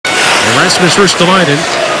Rasmus Ristolainen,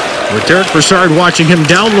 with Derek Brassard watching him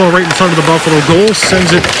down low right in front of the Buffalo goal.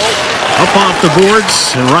 Sends it up off the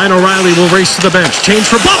boards, and Ryan O'Reilly will race to the bench. Change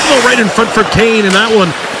for Buffalo right in front for Kane, and that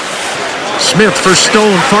one Smith for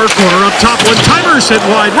Stone, far corner up top. One timer sent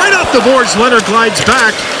wide right off the boards. Leonard glides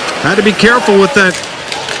back. Had to be careful with that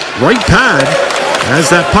right pad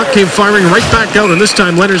as that puck came firing right back out, and this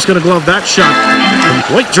time Leonard's going to glove that shot.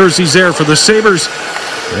 White jerseys there for the Sabres,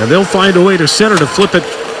 and they'll find a way to center to flip it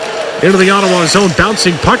into the Ottawa zone.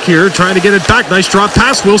 Bouncing puck here, trying to get it back. Nice drop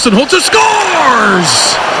pass. Wilson holds it,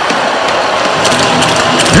 scores!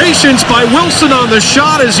 Patience by Wilson on the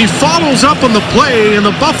shot as he follows up on the play, and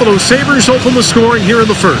the Buffalo Sabres open the scoring here in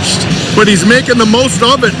the first. But he's making the most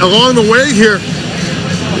of it along the way here.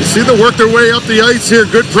 You see them work their way up the ice here.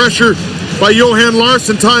 Good pressure by Johan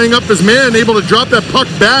Larsson, tying up his man, able to drop that puck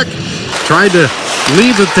back. Tried to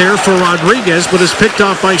leave it there for Rodriguez, but is picked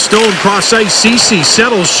off by Stone. Cross ice, Ceci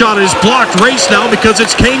settles, shot is blocked. Race now because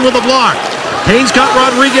it's Kane with a block. Kane's got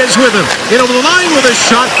Rodriguez with him. In over the line with a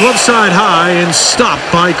shot, glove side high, and stopped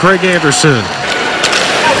by Craig Anderson.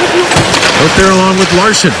 Out there along with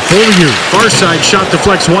Larsson. Beaulieu, far side shot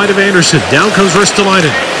deflects wide of Anderson. Down comes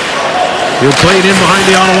Ristolainen. He'll play it in behind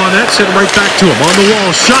the Ottawa net, sent right back to him. On the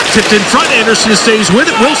wall, shot tipped in front. Anderson stays with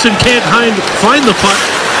it. Wilson can't find the puck.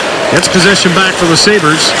 Gets possession back for the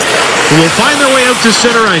Sabres, who will find their way out to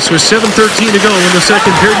center ice with 7:13 to go in the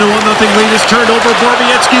second period. The 1-0 lead is turned over.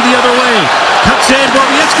 Borowiecki the other way. Cuts in.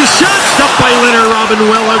 Borowiecki shot. Stopped by Leonard. Robin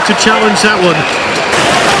well out to challenge that one.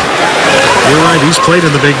 You're right. He's played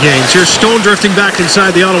in the big games. Here's Stone drifting back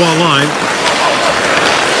inside the Ottawa line.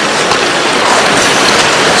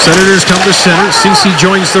 Senators come to center. Ceci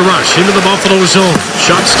joins the rush into the Buffalo zone.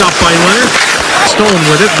 Shot stopped by Leonard. Stone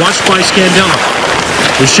with it. Watched by Scandella.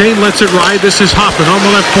 Duchesne lets it ride. This is Hoffman on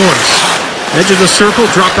the left boards. Edge of the circle,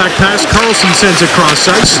 drop back pass. Carlson sends it cross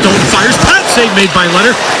ice. Stone fires. Pad save made by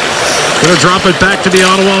Leonard. Gonna drop it back to the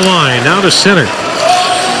Ottawa line. Now to center.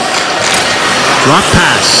 Drop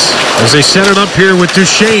pass as they set it up here with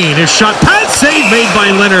Duchesne. His shot. Pad save made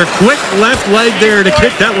by Leonard. Quick left leg there to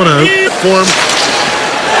kick that one out. For him.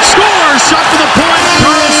 Score! Shot to the point.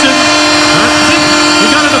 Carlson. He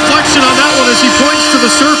got a deflection on that one as he points to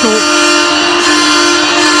the circle.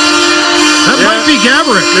 That might be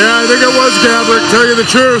Gaborik. Yeah, I think it was Gaborik, tell you the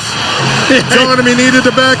truth. Telling him he needed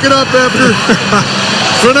to back it up after.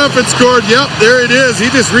 Sure enough, it scored. Yep, there it is. He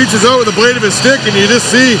just reaches out with the blade of his stick, and you just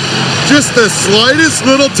see just the slightest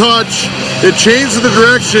little touch. It changes the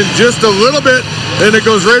direction just a little bit, and it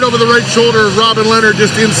goes right over the right shoulder of Robin Leonard,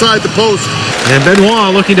 just inside the post. And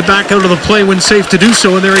Benoit looking to back out of the play when safe to do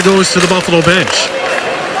so, and there he goes to the Buffalo bench.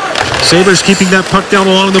 Sabres keeping that puck down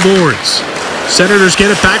along the boards. Senators get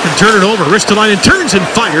it back and turn it over. Ristolainen turns and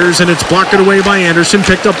fires, and it's blocked away by Anderson,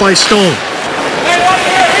 picked up by Stone.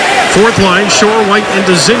 Fourth line, Shore, White, and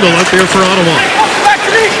Dzingel out there for Ottawa.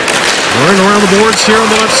 Running around the boards here on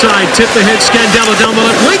the left side. Tip ahead, Scandella down the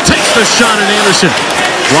left wing, takes the shot at Anderson.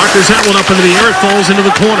 Walkers that one up into the air, it falls into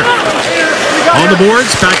the corner. On the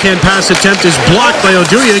boards, backhand pass attempt is blocked by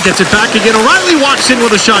Oduya. Gets it back again. O'Reilly walks in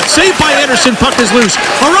with a shot. Saved by Anderson. Puck is loose.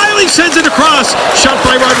 O'Reilly sends it across. Shot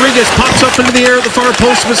by Rodriguez. Pops up into the air at the far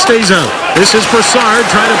post, but stays out. This is Brassard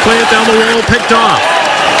trying to play it down the wall. Picked off.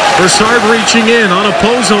 Brassard reaching in on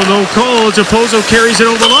Opozo. No call as Opozo carries it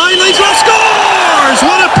over the line. Leads off. Scores!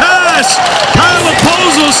 What a pass! Kyle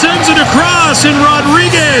Opozo sends it across, and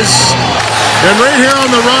Rodriguez. And right here on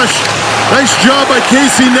the rush, nice job by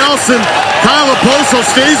Casey Nelson. Kyle Opozo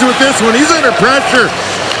stays with this one. He's under pressure,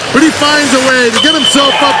 but he finds a way to get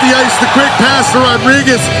himself up the ice. The quick pass to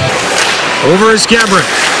Rodriguez. Over is Gaborik.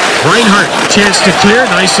 Reinhart, chance to clear.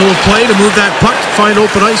 Nice little play to move that puck to find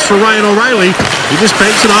open ice for Ryan O'Reilly. He just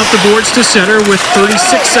banks it off the boards to center with 36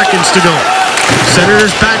 seconds to go.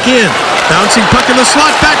 Senators back in. Bouncing puck in the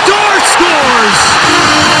slot. Back door. Scores!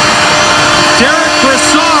 Derek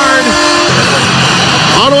Brassard.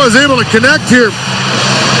 Ottawa's able to connect here.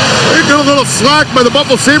 They get a little slack by the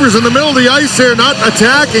Buffalo Sabres in the middle of the ice here, not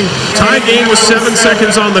attacking. Tie game with 7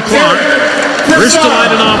 seconds on the clock.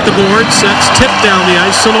 Ristolainen off the boards. That's tipped down the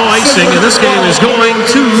ice, so no icing, and this game is going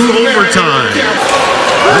to overtime.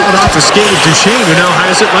 That went off the skate of Duchesne, who now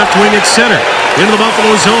has it left wing at center. Into the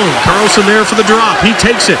Buffalo zone. Carlson there for the drop. He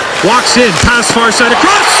takes it. Walks in. Pass far side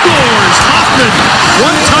across. Scores! Hoffman.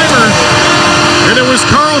 One-timer. And it was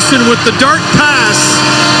Carlson with the dart pass.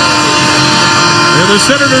 And the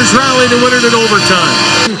Senators rallied and win it in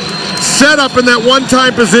overtime. Set up in that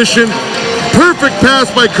one-time position. Perfect pass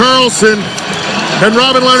by Carlson. And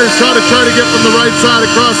Robin Leonard trying to get from the right side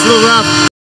across to the left.